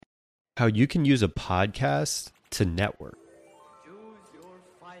How you can use a podcast to network. Choose your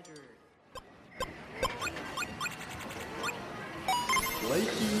fighter.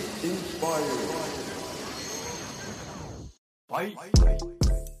 Slightly inspired. Fight.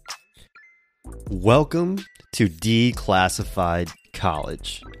 Welcome to Declassified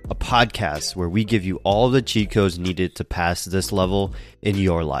College, a podcast where we give you all the cheat codes needed to pass this level in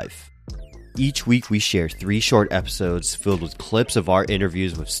your life. Each week, we share 3 short episodes filled with clips of our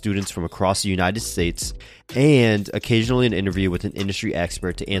interviews with students from across the United States and occasionally an interview with an industry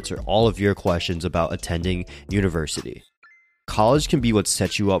expert to answer all of your questions about attending university. College can be what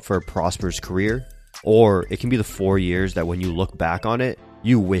sets you up for a prosperous career, or it can be the 4 years that when you look back on it,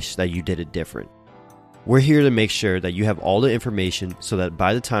 you wish that you did it different. We're here to make sure that you have all the information so that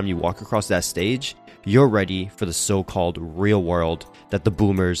by the time you walk across that stage, you're ready for the so-called real world that the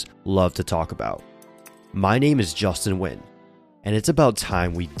boomers love to talk about. My name is Justin Wynn, and it's about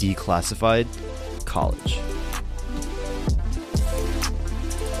time we declassified college.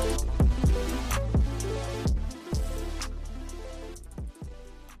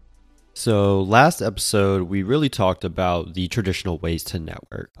 So last episode, we really talked about the traditional ways to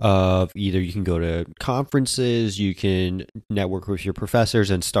network. Of either you can go to conferences, you can network with your professors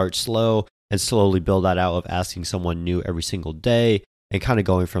and start slow and slowly build that out of asking someone new every single day and kind of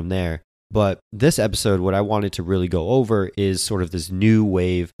going from there. But this episode, what I wanted to really go over is sort of this new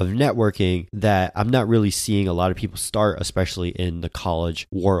wave of networking that I'm not really seeing a lot of people start, especially in the college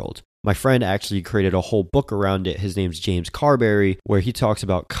world. My friend actually created a whole book around it. His name's James Carberry, where he talks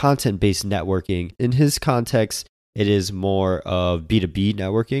about content-based networking. In his context, it is more of B2B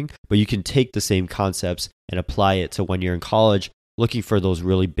networking, but you can take the same concepts and apply it to when you're in college, looking for those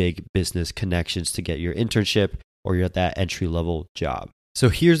really big business connections to get your internship or you're at that entry-level job. So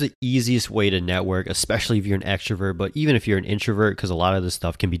here's the easiest way to network, especially if you're an extrovert, but even if you're an introvert, because a lot of this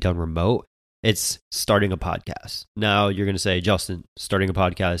stuff can be done remote. It's starting a podcast. Now you're going to say, Justin, starting a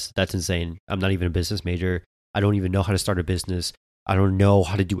podcast, that's insane. I'm not even a business major. I don't even know how to start a business. I don't know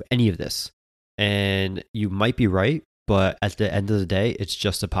how to do any of this. And you might be right, but at the end of the day, it's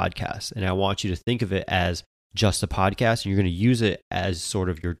just a podcast. And I want you to think of it as just a podcast, and you're going to use it as sort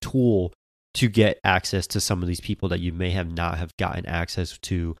of your tool to get access to some of these people that you may have not have gotten access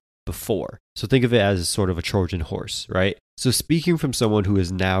to before. So think of it as sort of a Trojan horse, right? So speaking from someone who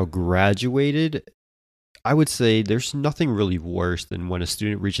is now graduated, I would say there's nothing really worse than when a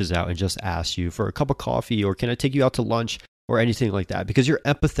student reaches out and just asks you for a cup of coffee or can I take you out to lunch or anything like that, because you're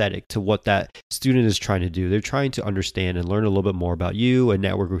empathetic to what that student is trying to do. They're trying to understand and learn a little bit more about you and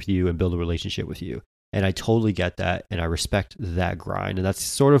network with you and build a relationship with you. And I totally get that, and I respect that grind. And that's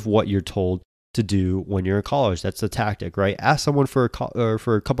sort of what you're told to do when you're in college. That's the tactic, right? Ask someone for a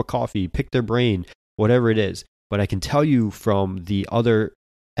cup of coffee, pick their brain, whatever it is. But I can tell you from the other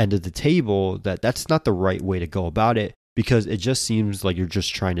end of the table that that's not the right way to go about it, because it just seems like you're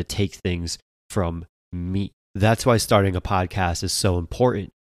just trying to take things from me. That's why starting a podcast is so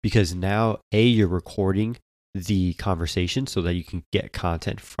important, because now, A, you're recording the conversation so that you can get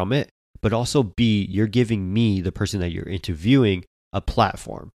content from it, but also B, you're giving me, the person that you're interviewing, a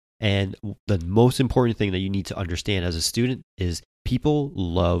platform. And the most important thing that you need to understand as a student is people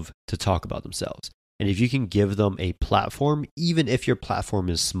love to talk about themselves. And if you can give them a platform, even if your platform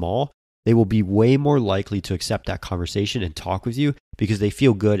is small, they will be way more likely to accept that conversation and talk with you because they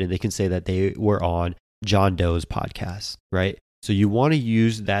feel good and they can say that they were on John Doe's podcast, right? So you want to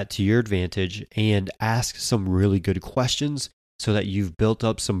use that to your advantage and ask some really good questions so that you've built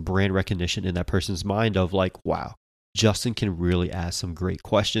up some brand recognition in that person's mind of like, wow, Justin can really ask some great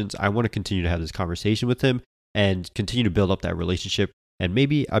questions. I want to continue to have this conversation with him and continue to build up that relationship. And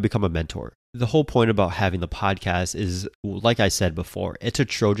maybe I become a mentor. The whole point about having the podcast is, like I said before, it's a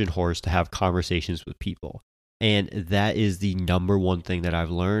Trojan horse to have conversations with people. And that is the number one thing that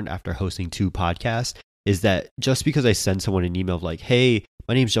I've learned after hosting 2 podcasts, is that just because I send someone an email of like, hey,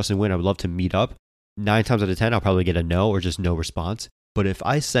 my name's Justin Wynn, I would love to meet up, 9 times out of 10, I'll probably get a no or just no response. But if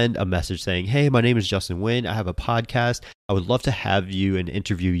I send a message saying, hey, my name is Justin Wynn, I have a podcast, I would love to have you and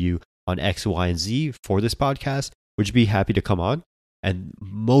interview you on X, Y, and Z for this podcast, would you be happy to come on? And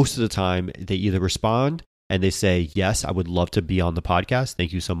most of the time, they either respond and they say, yes, I would love to be on the podcast,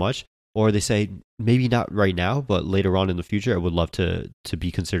 thank you so much. Or they say, maybe not right now, but later on in the future, I would love to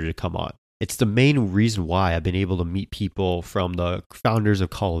be considered to come on. It's the main reason why I've been able to meet people from the founders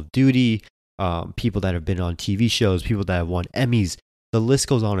of Call of Duty, people that have been on TV shows, people that have won Emmys. The list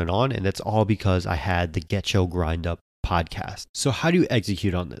goes on, and that's all because I had the Get Yo Grind Up podcast. So how do you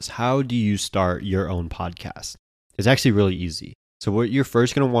execute on this? How do you start your own podcast? It's actually really easy. So what you're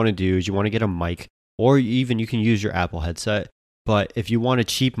first going to want to do is you want to get a mic, or even you can use your Apple headset, But if you want a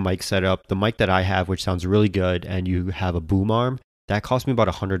cheap mic setup, the mic that I have, which sounds really good, and you have a boom arm, that cost me about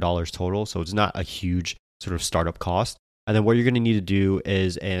 $100 total. So it's not a huge sort of startup cost. And then what you're going to need to do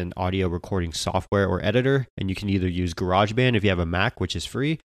is an audio recording software or editor. And you can either use GarageBand if you have a Mac, which is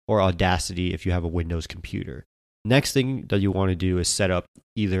free, or Audacity if you have a Windows computer. Next thing that you want to do is set up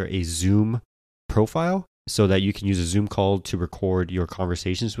either a Zoom profile so that you can use a Zoom call to record your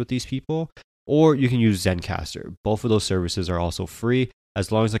conversations with these people, or you can use Zencastr. Both of those services are also free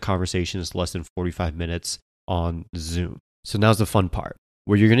as long as the conversation is less than 45 minutes on Zoom. So now's the fun part.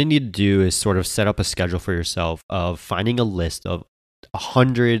 What you're going to need to do is sort of set up a schedule for yourself of finding a list of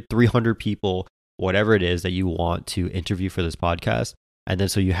 100, 300 people, whatever it is that you want to interview for this podcast. And then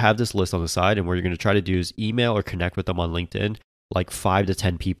so you have this list on the side, and what you're going to try to do is email or connect with them on LinkedIn, like 5 to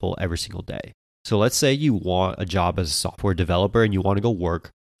 10 people every single day. So let's say you want a job as a software developer and you want to go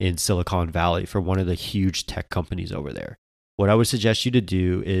work in Silicon Valley for one of the huge tech companies over there. What I would suggest you to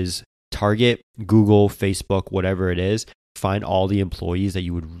do is target Google, Facebook, whatever it is. Find all the employees that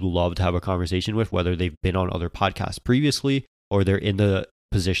you would love to have a conversation with, whether they've been on other podcasts previously or they're in the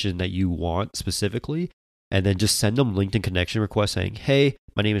position that you want specifically. And then just send them LinkedIn connection requests saying, hey,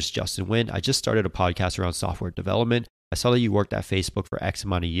 my name is Justin Nguyen. I just started a podcast around software development. I saw that you worked at Facebook for X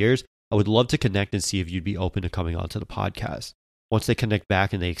amount of years. I would love to connect and see if you'd be open to coming onto the podcast. Once they connect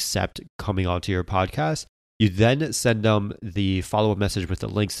back and they accept coming onto your podcast, you then send them the follow-up message with the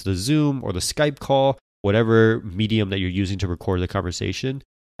links to the Zoom or the Skype call, whatever medium that you're using to record the conversation.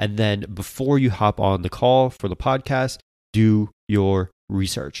 And then before you hop on the call for the podcast, do your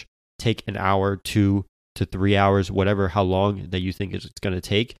research. Take an hour, 2 to 3 hours, whatever, how long that you think it's going to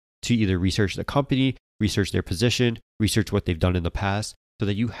take to either research the company, research their position, research what they've done in the past, so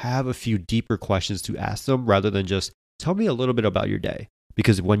that you have a few deeper questions to ask them rather than just tell me a little bit about your day.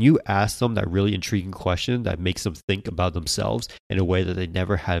 Because when you ask them that really intriguing question that makes them think about themselves in a way that they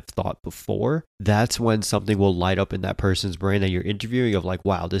never have thought before, that's when something will light up in that person's brain that you're interviewing of like,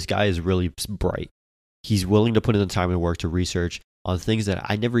 wow, this guy is really bright. He's willing to put in the time and work to research on things that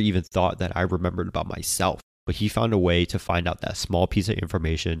I never even thought that I remembered about myself. But he found a way to find out that small piece of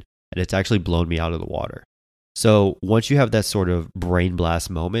information, and it's actually blown me out of the water. So once you have that sort of brain blast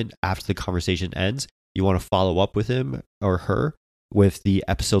moment after the conversation ends, you want to follow up with him or her with the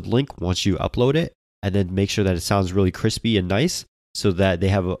episode link once you upload it, and then make sure that it sounds really crispy and nice so that they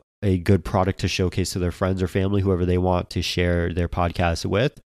have a good product to showcase to their friends or family, whoever they want to share their podcast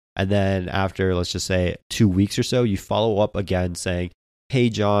with. And then after, let's just say 2 weeks or so, you follow up again saying, hey,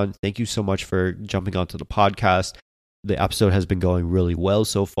 John, thank you so much for jumping onto the podcast. The episode has been going really well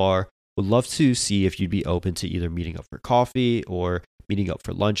so far. Would love to see if you'd be open to either meeting up for coffee or meeting up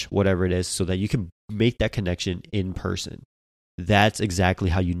for lunch, whatever it is, so that you can make that connection in person. That's exactly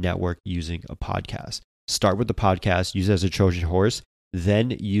how you network using a podcast. Start with the podcast, use it as a Trojan horse,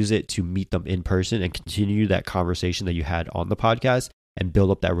 then use it to meet them in person and continue that conversation that you had on the podcast and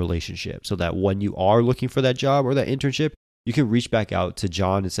build up that relationship so that when you are looking for that job or that internship, you can reach back out to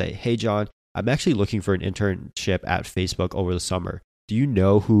John and say, hey, John, I'm actually looking for an internship at Facebook over the summer. Do you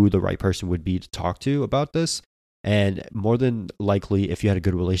know who the right person would be to talk to about this? And more than likely, if you had a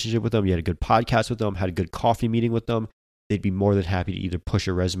good relationship with them, you had a good podcast with them, had a good coffee meeting with them, they'd be more than happy to either push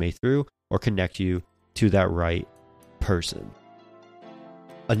your resume through or connect you to that right person.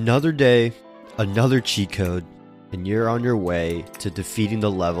 Another day, another cheat code, and you're on your way to defeating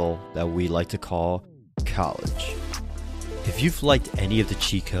the level that we like to call college. If you've liked any of the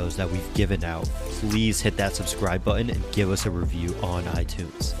cheat codes that we've given out, please hit that subscribe button and give us a review on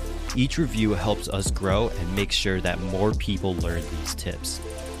iTunes. Each review helps us grow and make sure that more people learn these tips.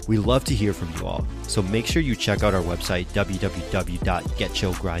 We love to hear from you all, so make sure you check out our website,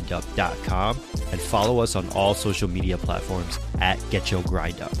 www.getchogrindup.com, and follow us on all social media platforms at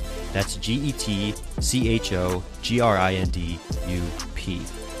GetChoGrindUp. That's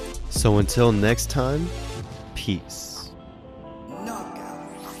GetChoGrindup. So until next time, peace.